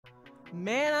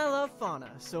Man, I love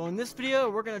fauna. So in this video,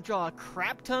 we're gonna draw a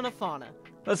crap ton of fauna.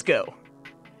 Let's go.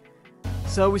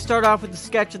 So we start off with the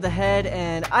sketch of the head,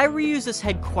 and I reuse this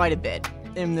head quite a bit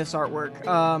in this artwork.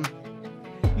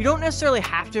 You don't necessarily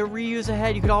have to reuse a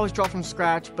head. You could always draw from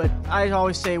scratch, but I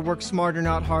always say work smarter,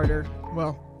 not harder.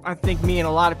 Well, I think me and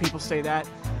a lot of people say that.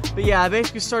 But yeah, I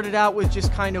basically started out with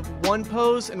just kind of one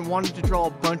pose and wanted to draw a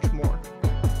bunch more.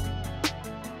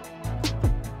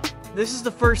 This is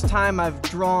the first time I've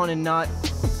drawn and not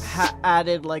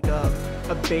added like a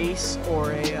base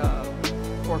or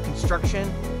or construction.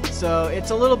 So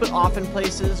it's a little bit off in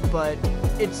places, but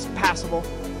it's passable.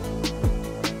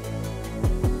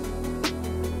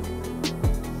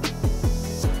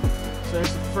 So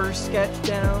there's the first sketch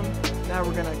down. Now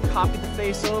we're gonna copy the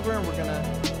face over and we're gonna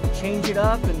change it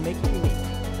up and make it unique.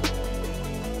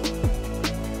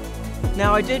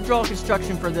 Now I did draw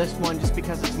construction for this one just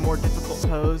because it's a more difficult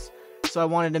pose. So I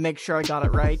wanted to make sure I got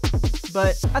it right.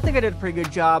 But I think I did a pretty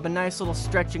good job. A nice little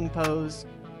stretching pose.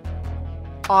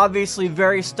 Obviously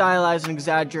very stylized and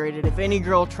exaggerated. If any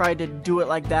girl tried to do it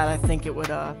like that, I think it would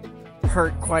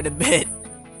hurt quite a bit.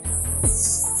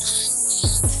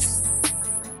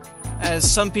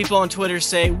 As some people on Twitter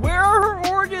say, where are her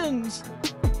organs?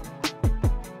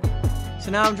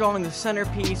 So now I'm drawing the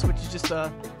centerpiece, which is just a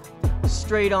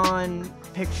straight-on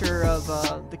picture of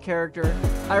the character.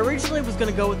 I originally was going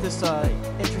to go with this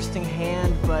interesting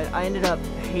hand, but I ended up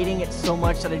hating it so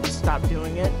much that I just stopped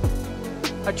doing it.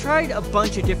 I tried a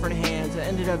bunch of different hands and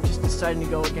ended up just deciding to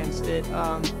go against it.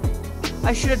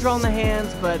 I should have drawn the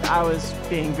hands, but I was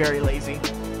being very lazy.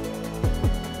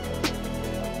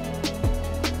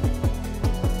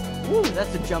 Ooh,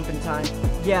 that's a jump in time.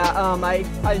 Yeah, I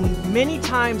many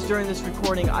times during this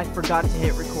recording I forgot to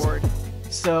hit record.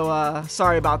 So,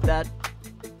 sorry about that.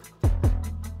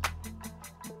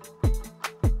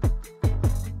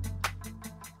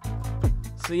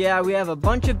 So yeah, we have a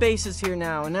bunch of bases here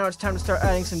now, and now it's time to start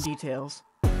adding some details.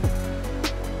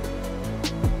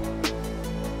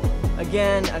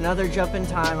 Again, another jump in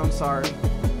time, I'm sorry.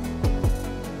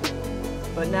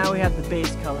 But now we have the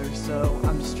base colors, so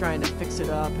I'm just trying to fix it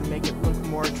up and make it look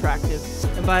more attractive.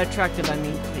 And by attractive, I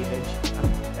mean cleavage.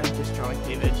 I'm just drawing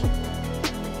cleavage.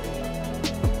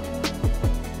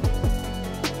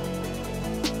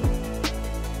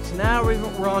 So now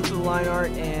we're on to the line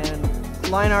art,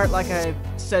 and line art, like I've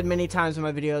said many times in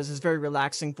my videos, is very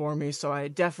relaxing for me, so I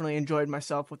definitely enjoyed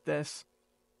myself with this.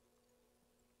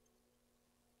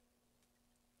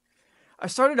 I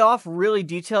started off really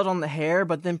detailed on the hair,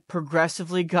 but then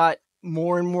progressively got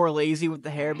more and more lazy with the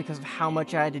hair because of how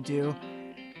much I had to do.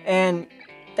 And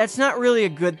that's not really a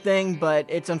good thing, but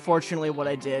it's unfortunately what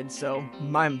I did, so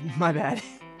my bad.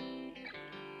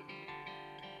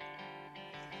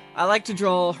 I like to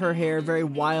draw her hair very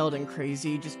wild and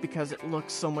crazy just because it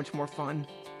looks so much more fun.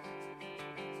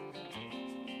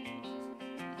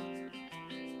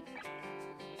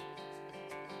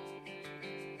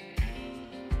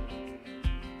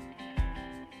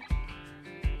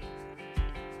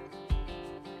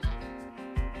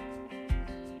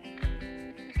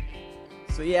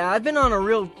 So yeah, I've been on a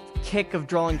real kick of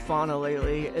drawing fauna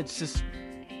lately. It's just,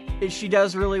 she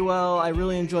does really well. I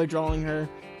really enjoy drawing her.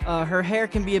 Her hair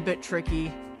can be a bit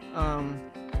tricky,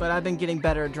 but I've been getting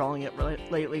better at drawing it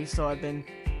lately, so I've been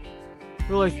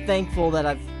really thankful that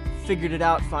I've figured it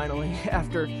out finally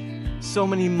after so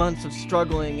many months of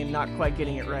struggling and not quite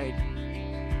getting it right.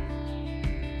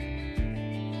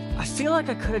 I feel like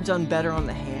I could have done better on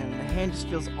the hand. The hand just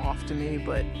feels off to me,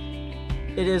 but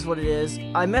it is what it is.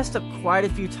 I messed up quite a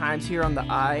few times here on the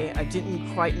eye. I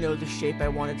didn't quite know the shape I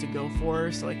wanted to go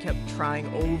for, so I kept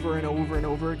trying over and over and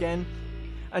over again.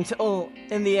 Until,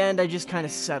 in the end, I just kind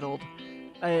of settled.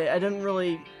 I didn't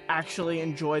really actually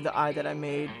enjoy the eye that I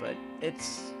made, but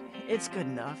it's good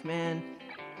enough, man.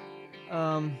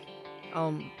 I'll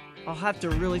have to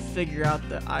really figure out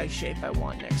the eye shape I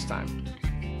want next time.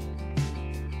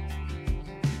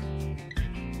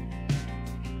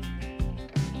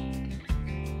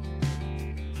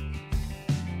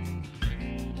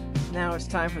 Now it's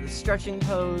time for the stretching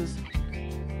pose.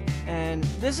 And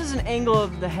this is an angle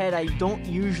of the head I don't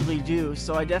usually do,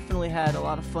 so I definitely had a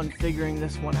lot of fun figuring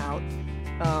this one out.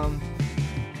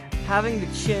 Having the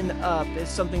chin up is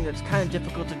something that's kind of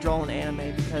difficult to draw in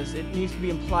anime because it needs to be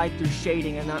implied through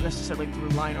shading and not necessarily through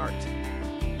line art.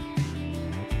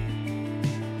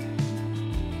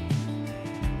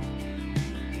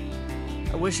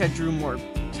 I wish I drew more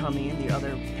tummy in the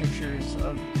other pictures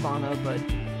of fauna, but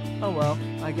oh well,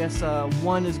 I guess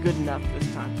one is good enough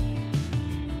this time.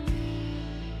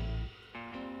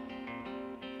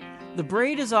 The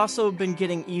braid has also been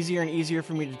getting easier and easier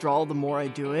for me to draw the more I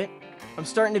do it. I'm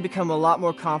starting to become a lot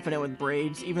more confident with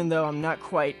braids, even though I'm not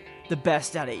quite the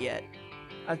best at it yet.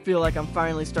 I feel like I'm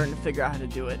finally starting to figure out how to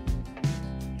do it.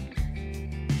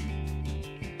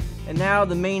 And now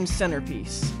the main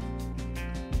centerpiece.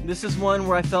 This is one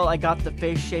where I felt I got the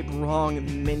face shape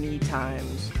wrong many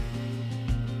times.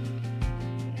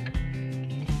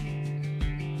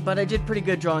 But I did pretty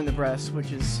good drawing the breasts,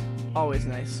 which is always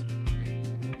nice.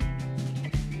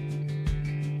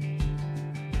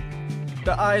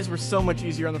 The eyes were so much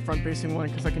easier on the front-facing one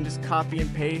because I can just copy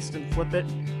and paste and flip it.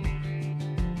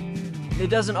 It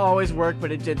doesn't always work,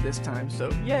 but it did this time, so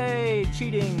yay,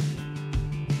 cheating!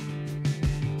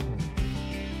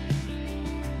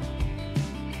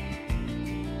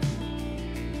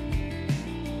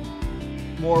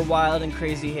 More wild and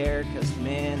crazy hair, because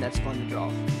man, that's fun to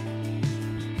draw.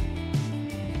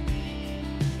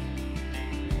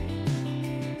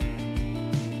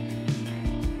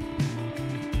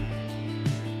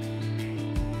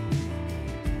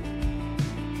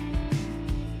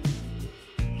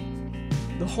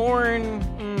 The horn,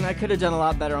 I could have done a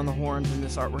lot better on the horns in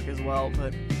this artwork as well,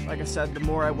 but like I said, the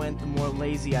more I went, the more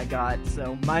lazy I got,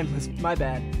 so my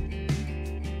bad.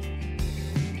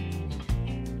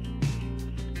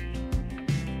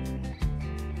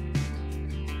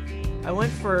 I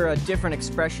went for a different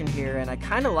expression here, and I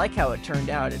kind of like how it turned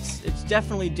out. It's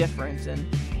definitely different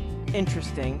and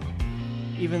interesting,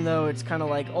 even though it's kind of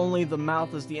like only the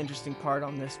mouth is the interesting part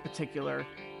on this particular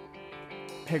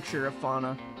picture of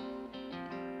fauna.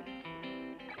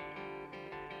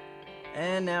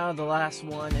 And now the last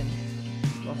one, and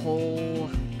the whole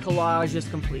collage is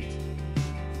complete.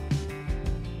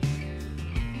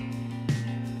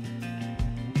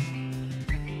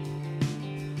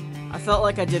 I felt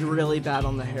like I did really bad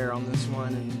on the hair on this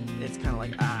one, and it's kind of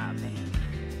like, ah, man.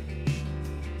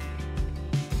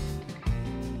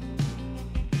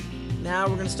 Now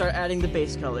we're going to start adding the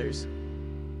base colors.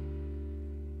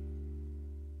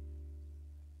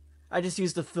 I just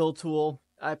used the fill tool.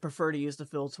 I prefer to use the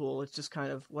fill tool. It's just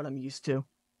kind of what I'm used to.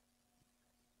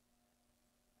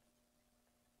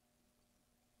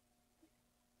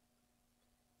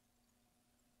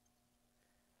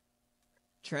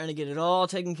 Trying to get it all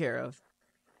taken care of.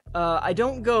 I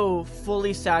don't go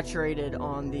fully saturated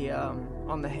on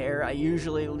the hair. I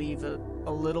usually leave it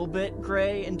a little bit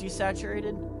gray and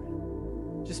desaturated,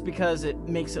 just because it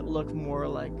makes it look more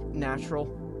like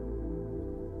natural.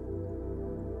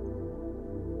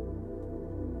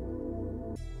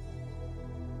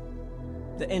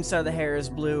 The inside of the hair is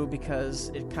blue because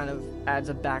it kind of adds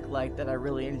a backlight that I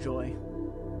really enjoy.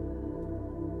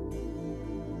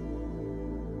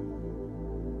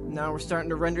 Now we're starting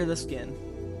to render the skin.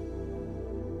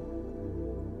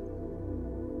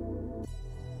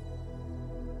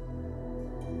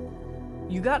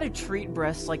 You gotta treat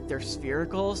breasts like they're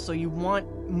spherical, so you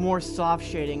want more soft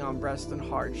shading on breasts than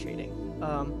hard shading.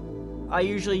 I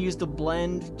usually use the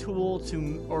blend tool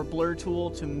or blur tool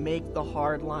to make the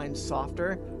hard lines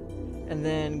softer, and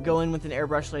then go in with an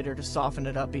airbrush later to soften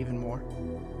it up even more.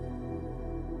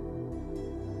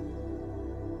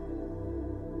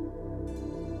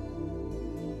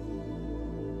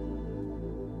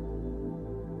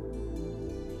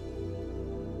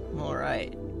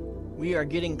 Alright, we are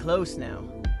getting close now.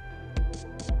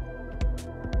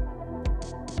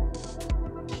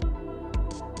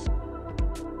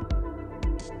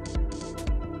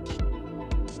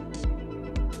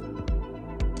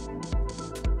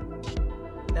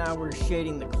 Now we're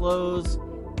shading the clothes,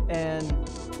 and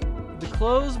the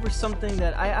clothes were something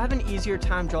that I have an easier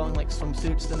time drawing like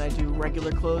swimsuits than I do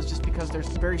regular clothes, just because they're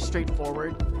very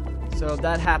straightforward. So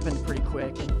that happened pretty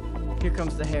quick, and here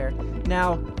comes the hair.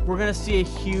 Now we're gonna see a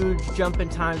huge jump in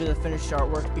time to the finished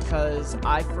artwork because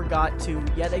I forgot to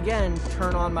yet again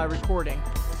turn on my recording.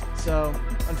 So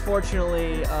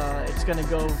unfortunately, it's gonna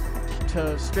go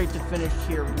to straight to finish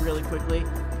here really quickly.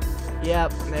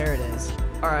 Yep, there it is.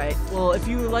 Alright, well, if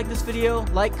you like this video,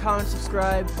 like, comment,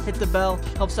 subscribe, hit the bell,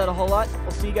 helps out a whole lot. I'll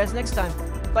see you guys next time.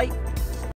 Bye!